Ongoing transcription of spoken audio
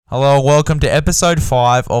Hello, welcome to episode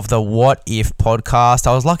 5 of the What If podcast.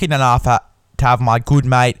 I was lucky enough to have my good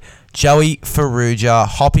mate Joey Ferrugia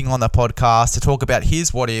hopping on the podcast to talk about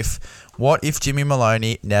his what if Jimmy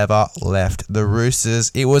Maloney never left the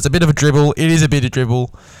Roosters. It was a bit of a dribble, it is a bit of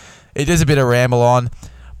dribble, it is a bit of ramble on,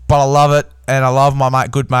 but I love it, and I love my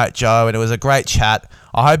good mate Joe, and it was a great chat.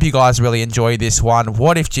 I hope you guys really enjoy this one.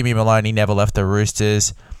 What if Jimmy Maloney never left the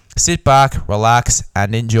Roosters? Sit back, relax,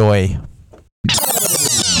 and enjoy.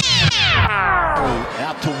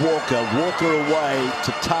 Out to Walker away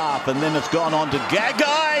to Tarp, and then it's gone on to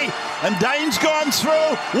Gagai, and Dane's gone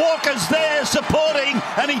through. Walker's there supporting,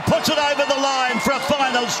 and he puts it over the line for a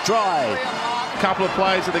finals try. Couple of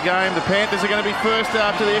plays of the game. The Panthers are going to be first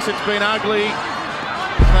after this. It's been ugly.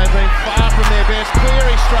 They've been far from their best.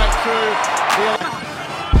 Cleary straight through.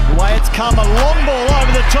 The way it's come, a long ball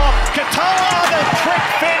over the top. Qatar, the trick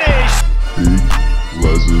finish. Big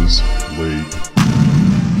Les's League.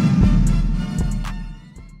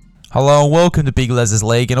 Hello and welcome to Big Les's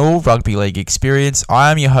League and all rugby league experience. I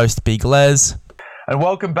am your host, Big Les. And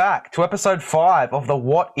welcome back to episode 5 of the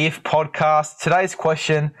What If podcast. Today's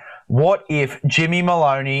question, what if Jimmy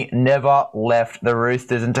Maloney never left the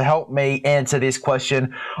Roosters? And to help me answer this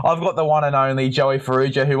question, I've got the one and only Joey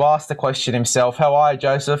Ferrugia, who asked the question himself. How are you,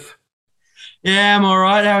 Joseph? Yeah, I'm all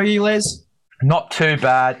right. How are you, Les? Not too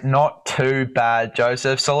bad,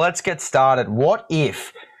 Joseph. So let's get started. What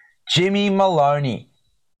if Jimmy Maloney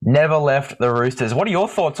never left the Roosters? What are your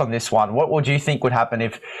thoughts on this one? What would you think would happen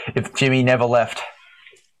if Jimmy never left?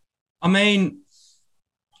 I mean,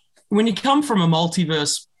 when you come from a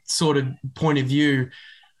multiverse sort of point of view,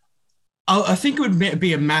 I think it would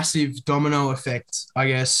be a massive domino effect, I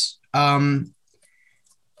guess. But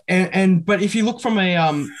if you look from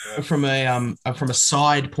a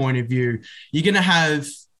side point of view, you're gonna have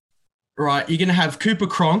Cooper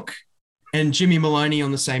Cronk and Jimmy Maloney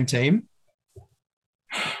on the same team.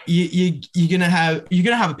 You're gonna have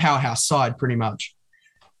a powerhouse side pretty much,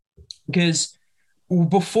 because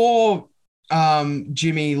before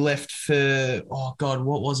Jimmy left for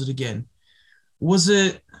what was it again? Was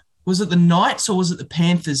it the Knights or was it the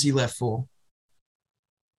Panthers he left for?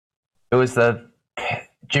 It was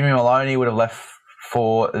Jimmy Maloney would have left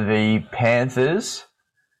for the Panthers.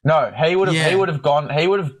 No, he went to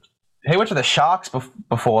the Sharks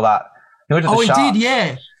before that. He went to the Sharks. Did,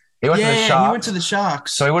 yeah. He went to the Sharks. He went to the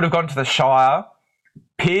Sharks. So he would have gone to the Shire.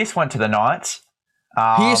 Pearce went to the Knights.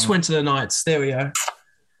 Pearce went to the Knights. There we go.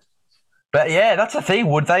 But yeah, that's the thing.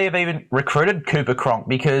 Would they have even recruited Cooper Cronk?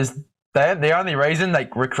 Because the only reason they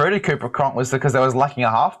recruited Cooper Cronk was because they was lacking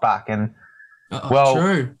a halfback. And,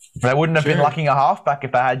 true. They wouldn't have been lacking a halfback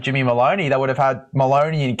if they had Jimmy Maloney. They would have had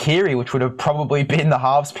Maloney and Keary, which would have probably been the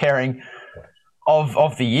halves pairing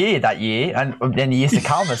of the year that year and the years to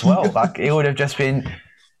come as well. Like, it would have just been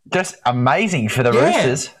just amazing for the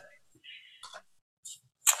Roosters.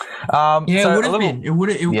 It would have been. It would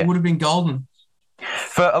have been golden.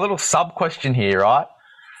 For a little sub question here, right?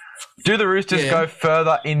 Do the Roosters go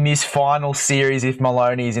further in this final series if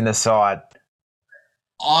Maloney is in the side?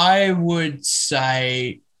 I would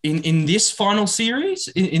say in this final series,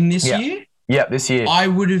 in this year? Yeah, this year.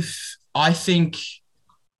 I think,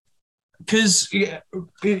 because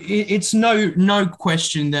it's no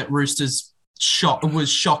question that Roosters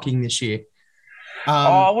was shocking this year.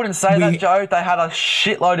 I wouldn't say that, Joe. They had a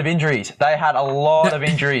shitload of injuries. They had a lot of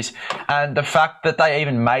injuries. And the fact that they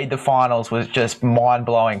even made the finals was just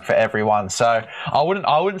mind-blowing for everyone. So I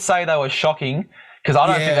wouldn't say they were shocking, because I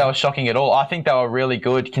don't think they were shocking at all. I think they were really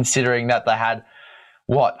good, considering that they had,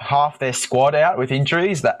 half their squad out with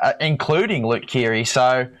injuries, including Luke Keary.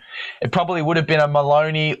 So it probably would have been a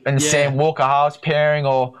Maloney and Sam Walker halves pairing,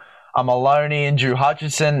 or a Maloney and Drew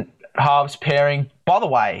Hutchinson halves pairing. By the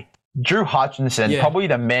way, Drew Hutchinson, probably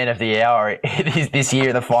the man of the hour this year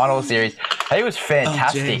in the final series. He was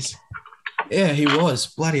fantastic. He was.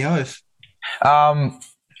 Bloody oath.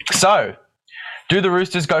 So, do the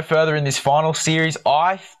Roosters go further in this final series?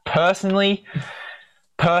 I personally,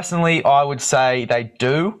 I would say they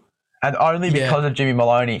do, and only because of Jimmy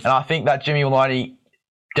Maloney. And I think that Jimmy Maloney,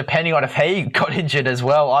 depending on if he got injured as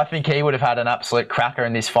well, I think he would have had an absolute cracker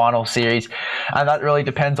in this final series. And that really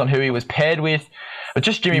depends on who he was paired with. But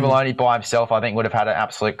just Jimmy Maloney by himself, I think, would have had an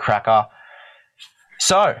absolute cracker.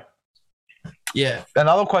 So,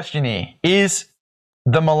 another question here. Is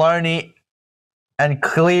the Maloney and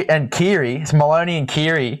Keary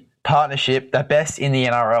partnership the best in the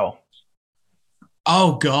NRL?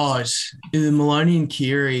 Oh, God. The Maloney and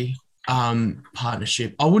Keary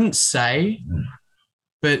partnership. I wouldn't say,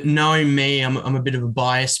 but knowing me, I'm a bit of a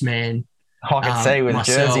biased man. I can see with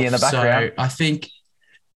myself, Jersey in the background. So I think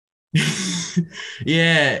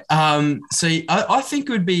Yeah. So I think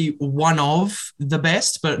it would be one of the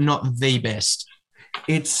best, but not the best.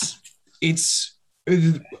 It's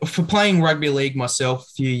for playing rugby league myself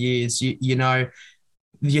a few years. You know,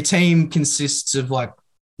 your team consists of like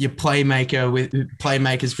your playmaker, with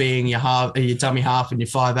playmakers being your dummy half, and your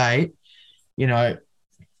 5'8". You know,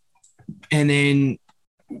 and then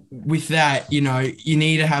with that, you know, you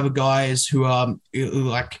need to have guys who are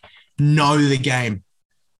like know the game,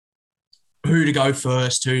 who to go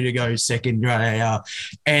first, who to go second,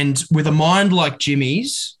 and with a mind like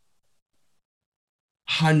Jimmy's,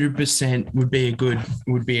 100% would be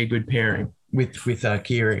a good pairing with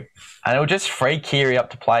Kiri. And it would just free Kiri up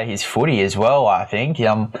to play his footy as well, I think.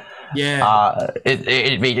 It'd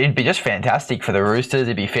be just fantastic for the Roosters.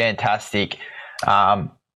 It'd be fantastic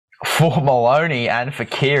for Maloney and for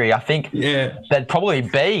Kiri. I think they'd probably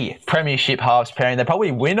be premiership halves pairing. They'd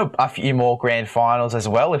probably win a few more grand finals as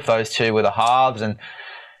well if those two were the halves. And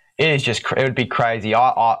it would be crazy.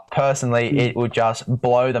 I personally, it would just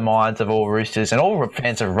blow the minds of all Roosters and all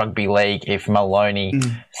fans of rugby league if Maloney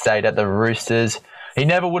stayed at the Roosters. He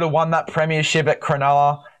never would have won that premiership at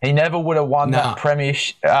Cronulla. He never would have won that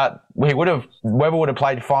premiership. Whoever would have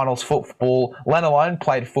played finals football, let alone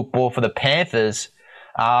played football for the Panthers.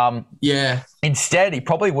 Instead, he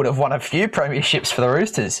probably would have won a few premierships for the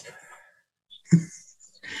Roosters,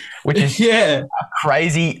 which is a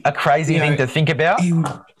crazy thing to think about.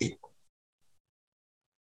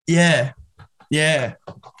 Because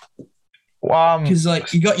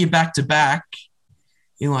like you got your back to back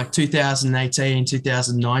in like 2018,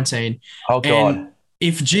 2019. Oh God! And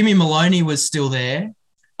if Jimmy Maloney was still there,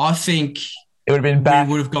 I think it would have been back.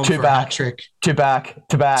 We would have gone for a hat trick. To back.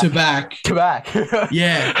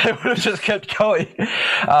 Yeah. It would have just kept going.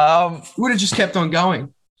 Would have just kept on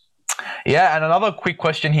going. Yeah, and another quick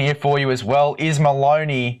question here for you as well. Is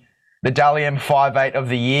Maloney the Dally M 5'8" of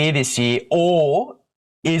the year this year, or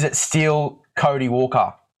is it still Cody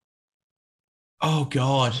Walker? Oh,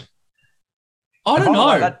 God. I don't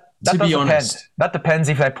know, to be honest. That depends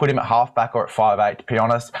if they put him at halfback or at 5'8", to be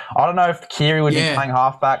honest. I don't know if Kiri would be playing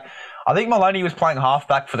halfback. I think Maloney was playing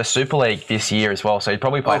halfback for the Super League this year as well, so he'd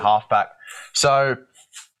probably play halfback. So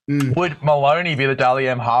would Maloney be the Dally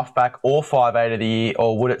M halfback or 5'8" of the year,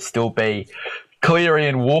 or would it still be Cleary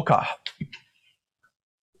and Walker?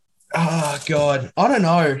 Oh, God. I don't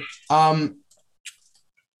know.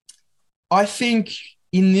 I think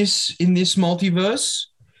in this multiverse,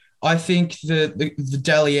 I think the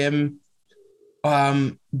Dally M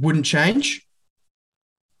wouldn't change.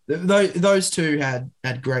 Those two had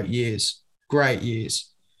great years. Those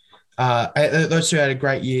two had a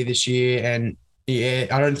great year this year, and I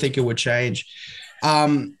don't think it would change.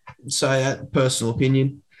 So that personal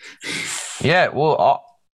opinion. Yeah, well,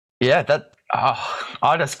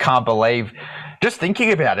 I just can't believe. Just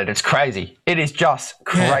thinking about it, it's crazy. It is just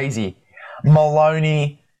crazy. Yeah.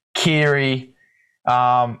 Maloney, Kiri,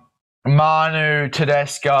 Manu,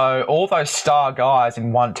 Tedesco, all those star guys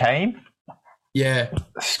in one team. Yeah.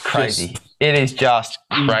 It's crazy. It is just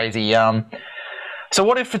crazy. So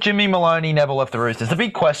what if Jimmy Maloney never left the Roosters? The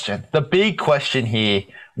big question here,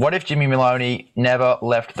 what if Jimmy Maloney never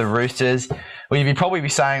left the Roosters? Well, you'd probably be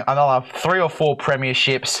saying another 3 or 4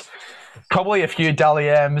 premierships, probably a few Dally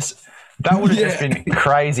M's. That would have just been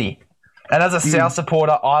crazy. And as a South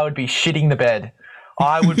supporter, I would be shitting the bed.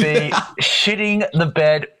 I would be shitting the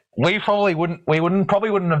bed. We probably wouldn't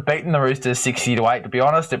have beaten the Roosters 60-8, to be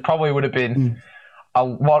honest. It probably would have been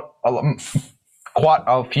quite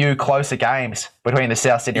a few closer games between the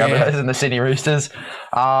South Sydney Rabbitohs and the Sydney Roosters.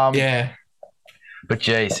 But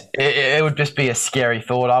geez, it would just be a scary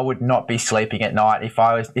thought. I would not be sleeping at night if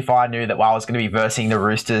I knew that I was going to be versing the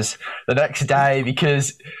Roosters the next day,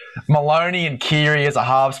 because Maloney and Kiri as a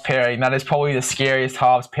halves pairing, that is probably the scariest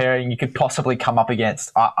halves pairing you could possibly come up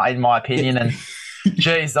against, in my opinion. And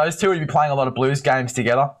geez, those two would be playing a lot of Blues games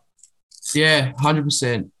together. Yeah,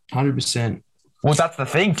 100%. Well, that's the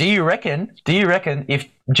thing. Do you reckon if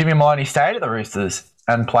Jimmy Maloney stayed at the Roosters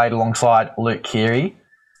and played alongside Luke Keary,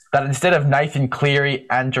 that instead of Nathan Cleary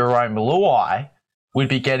and Jerome Luai, we'd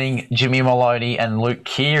be getting Jimmy Maloney and Luke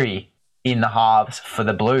Keary in the halves for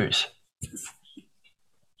the Blues?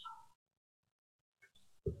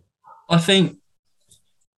 I think,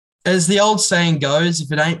 as the old saying goes,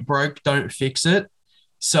 if it ain't broke, don't fix it.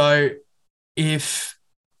 So if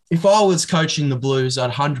I was coaching the Blues,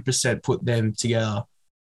 I'd 100% put them together.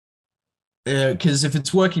 Because if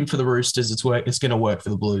it's working for the Roosters, it's going to work for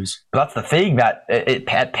the Blues. But that's the thing, that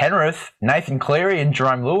at Penrith, Nathan Cleary and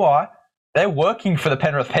Jerome Luai, they're working for the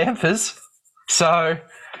Penrith Panthers. So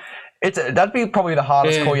that'd be probably the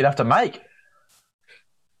hardest call you'd have to make.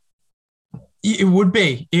 It would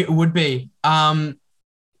be. It would be. Yeah,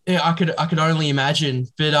 I could only imagine.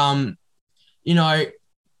 But you know,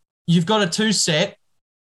 you've got a two set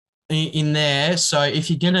in there. So if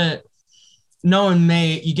you're gonna, knowing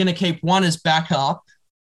me, you're gonna keep one as backup,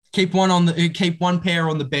 keep one pair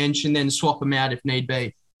on the bench, and then swap them out if need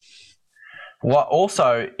be. Well,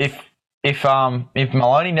 also, if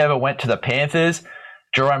Maloney never went to the Panthers,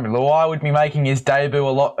 Jerome Luai would be making his debut a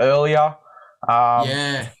lot earlier.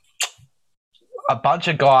 Yeah. A bunch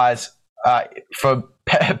of guys for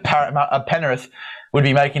Penrith would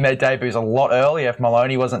be making their debuts a lot earlier if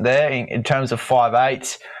Maloney wasn't there in terms of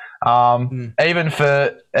 5'8". Even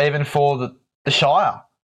for the Shire,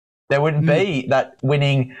 there wouldn't be that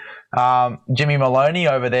winning Jimmy Maloney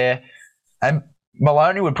over there, and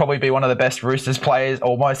Maloney would probably be one of the best Roosters players,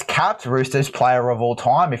 or most capped Roosters player of all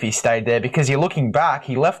time if he stayed there, because you're looking back,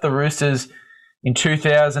 he left the Roosters in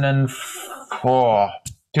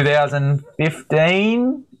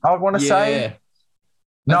 2015, I would want to say.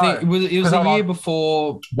 No, I think it was the year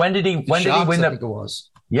before. When did he win the? I think it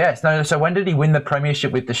was. Yes, no. So when did he win the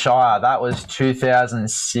premiership with the Shire? That was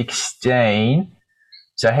 2016.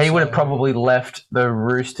 So he would have probably left the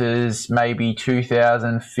Roosters maybe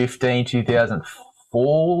 2015,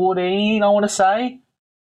 2014. I want to say.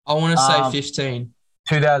 I want to say 15.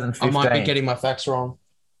 2015. I might be getting my facts wrong.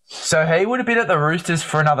 So he would have been at the Roosters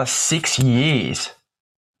for another 6 years.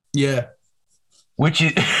 Yeah. Which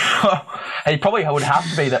is, he probably would have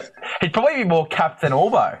to be that. He'd probably be more capped than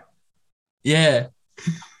Orbo. Yeah.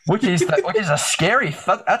 Which is a scary.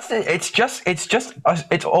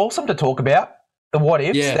 It's awesome to talk about the what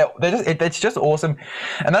ifs. Yeah. It's just awesome,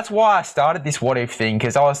 and that's why I started this what if thing,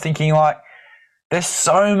 because I was thinking like, there's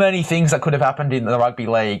so many things that could have happened in the rugby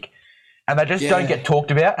league, and they just don't get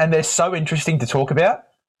talked about, and they're so interesting to talk about,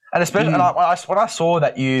 and especially when I saw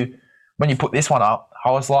that when you put this one up,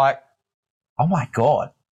 I was like, oh my God,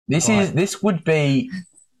 this would be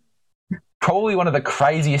probably one of the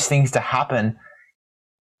craziest things to happen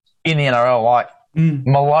in the NRL. Like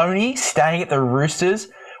Maloney staying at the Roosters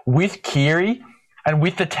with Keary and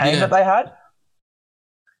with the team that they had.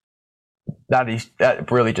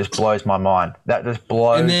 That really just blows my mind. That just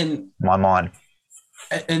blows my mind.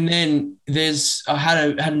 And then I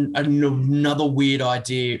had another weird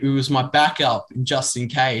idea. It was my backup just in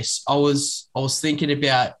case. I was thinking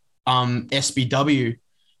about SBW,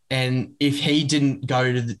 and if he didn't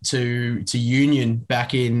go to Union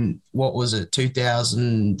back in, what was it,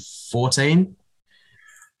 2014?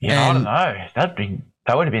 Yeah, I don't know.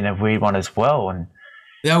 That would have been a weird one as well. And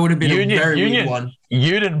that would have been a very weird one.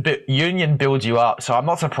 Union builds you up, so I'm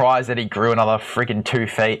not surprised that he grew another freaking 2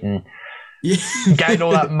 feet and gained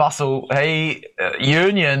all that muscle.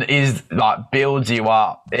 Union is like builds you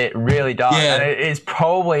up. It really does. Yeah. And it is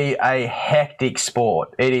probably a hectic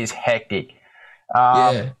sport. It is hectic.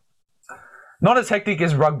 Not as hectic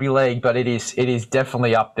as rugby league, but it is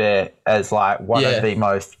definitely up there as like one of the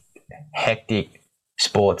most hectic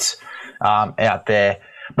sports out there.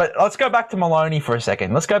 But let's go back to Maloney for a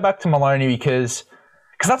second. Let's go back to Maloney because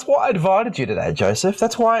that's why I invited you today, Joseph.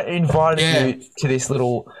 That's why I invited you to this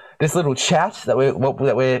little chat that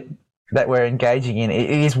we're engaging in.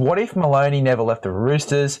 It is what if Maloney never left the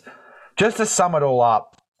Roosters? Just to sum it all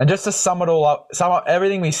up, sum up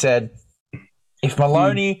everything we said. If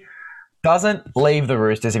Maloney doesn't leave the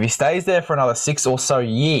Roosters, if he stays there for another 6 or so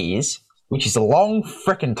years, which is a long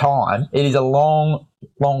freaking time, it is a long,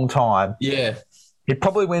 long time. Yeah. He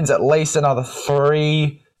probably wins at least another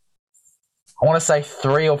 3 or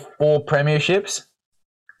 4 premierships.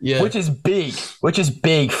 Yeah. Which is big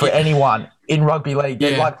for anyone in rugby league.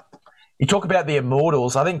 Yeah. Like, you talk about the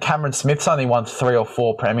Immortals, I think Cameron Smith's only won 3 or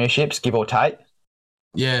 4 premierships, give or take.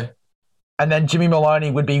 Yeah. And then Jimmy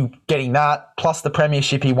Maloney would be getting that, plus the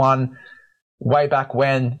premiership he won way back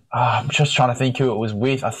when. I'm just trying to think who it was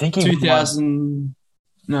with. I think he 2000.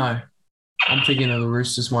 No, I'm thinking of the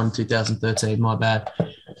Roosters one, 2013. My bad.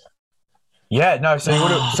 Yeah, no. So he would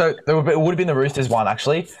have. So it would have been the Roosters one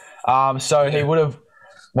actually. He would have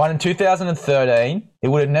won in 2013. He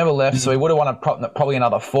would have never left. So he would have won probably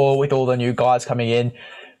another 4 with all the new guys coming in.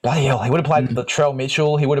 Bloody hell! He would have played with Latrell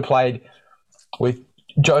Mitchell. He would have played with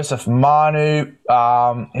Joseph Manu.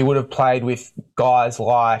 He would have played with guys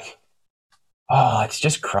like. Oh, it's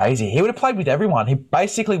just crazy. He would have played with everyone. He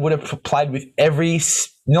basically would have played with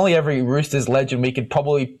nearly every Roosters legend we could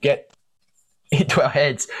probably get into our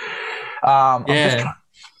heads.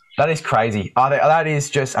 That is crazy. That is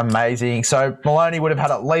just amazing. So Maloney would have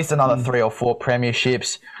had at least another 3 or 4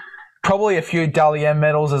 premierships, probably a few Dally M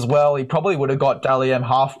medals as well. He probably would have got Dally M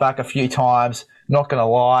halfback a few times. Not going to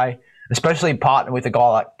lie, especially partnered with a guy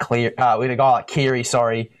like Keary.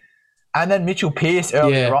 Sorry. And then Mitchell Pearce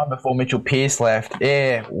earlier on before Mitchell Pearce left.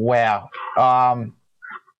 Yeah, wow.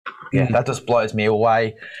 That just blows me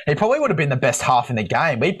away. He probably would have been the best half in the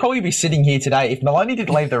game. We'd probably be sitting here today if Maloney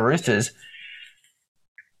didn't leave the Roosters.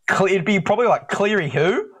 It'd be probably like Cleary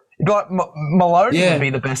who? It'd be like Maloney would be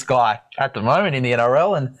the best guy at the moment in the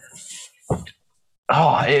NRL. And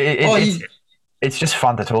it's just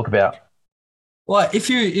fun to talk about. Like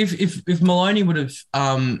if Maloney would have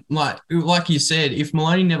like you said, if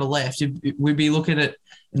Maloney never left, we'd be looking at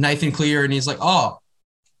Nathan Cleary and he's like, oh,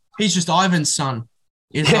 he's just Ivan's son.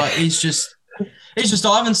 He's just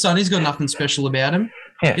Ivan's son. He's got nothing special about him.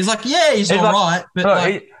 Yeah. He's like, he's all right,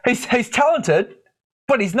 but he's talented,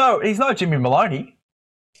 but he's no Jimmy Maloney.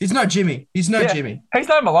 He's no Jimmy. He's no Jimmy. He's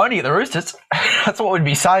no Maloney at the Roosters. That's what we'd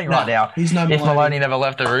be saying right now. He's no Maloney. If Maloney never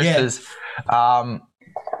left the Roosters. Yeah.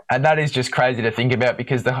 And that is just crazy to think about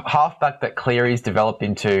because the halfback that Cleary's developed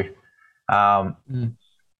into,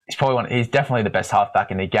 he's definitely the best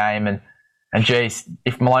halfback in the game. And geez,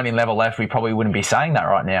 if Maloney never left, we probably wouldn't be saying that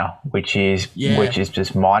right now, which is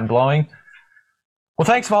just mind blowing. Well,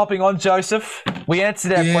 thanks for hopping on, Joseph. We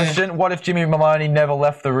answered our question. What if Jimmy Maloney never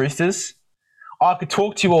left the Roosters? I could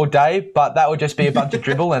talk to you all day, but that would just be a bunch of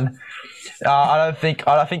dribble, and I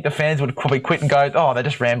don't think the fans would probably quit and go, oh, they're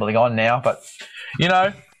just rambling on now. But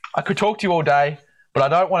I could talk to you all day, but I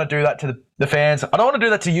don't want to do that to the fans. I don't want to do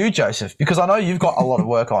that to you, Joseph, because I know you've got a lot of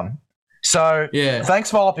work on. So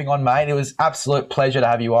thanks for hopping on, mate. It was absolute pleasure to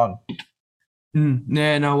have you on.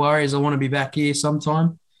 No worries. I want to be back here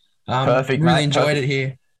sometime. Perfect, really mate. Enjoyed it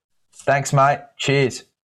here. Thanks, mate. Cheers.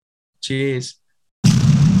 Cheers.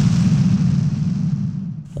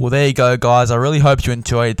 Well, there you go, guys. I really hope you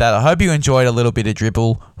enjoyed that. I hope you enjoyed a little bit of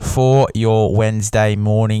dribble for your Wednesday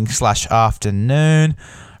morning/afternoon.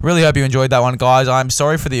 Really hope you enjoyed that one, guys. I'm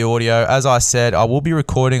sorry for the audio. As I said, I will be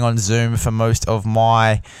recording on Zoom for most of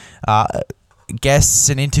my guests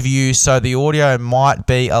and interviews, so the audio might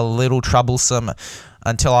be a little troublesome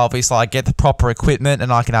until obviously I get the proper equipment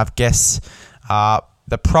and I can have guests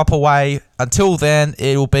the proper way. Until then,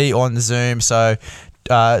 it will be on Zoom, so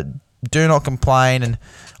do not complain, and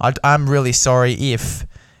I'm really sorry if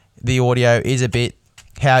the audio is a bit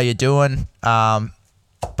how you're doing.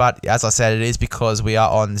 But as I said, it is because we are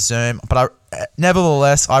on Zoom. But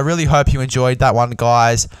nevertheless, I really hope you enjoyed that one,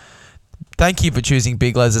 guys. Thank you for choosing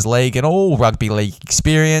Big Les's League and all rugby league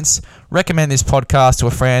experience. Recommend this podcast to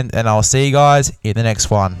a friend, and I'll see you guys in the next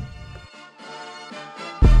one.